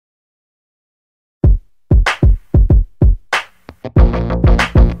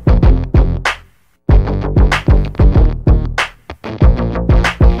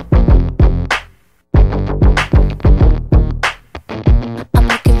I'm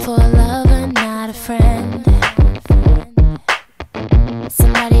looking for a lover, not a friend.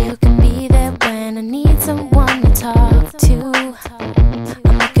 Somebody who can be there when I need someone to talk to.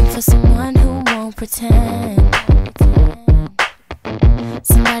 I'm looking for someone who won't pretend.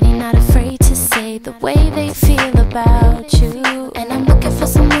 Somebody not afraid to say the way they feel about you. And I'm looking for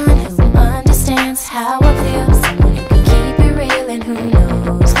someone who understands how I feel. Someone who can keep it real and who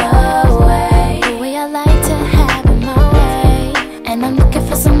knows the way I like to have it my way. And I'm looking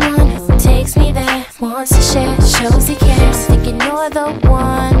for someone who takes me there, wants to share, shows he cares. Thinking you're the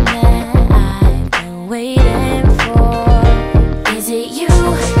one that I've been waiting for. Is it you?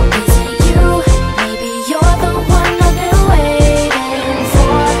 Is it you? Maybe you're the one I've been waiting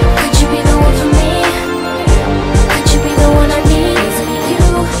for. Could you be the one for me? Could you be the one I need? Is it you?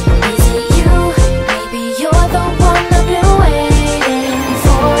 Is it you? Maybe you're the one I've been waiting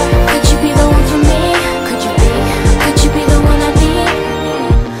for. Could you be the one for me? Could you be the one I need?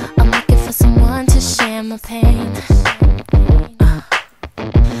 I'm looking for someone to share my pain.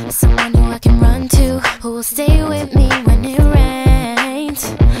 Someone who I can run to, who will stay with me when it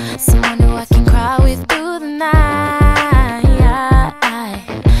rains. Someone who I can cry with through the night.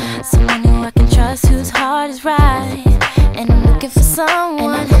 Someone who I can trust, whose heart is right. And I'm looking for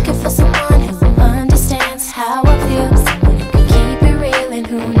someone who understands how I feel. Someone who can keep it real and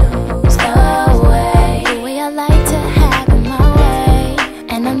who knows the way I like to have it my way.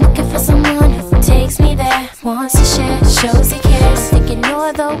 And I'm looking for someone who takes me there, wants to share, shows he cares. Thinking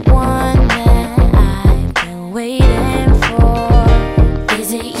you're the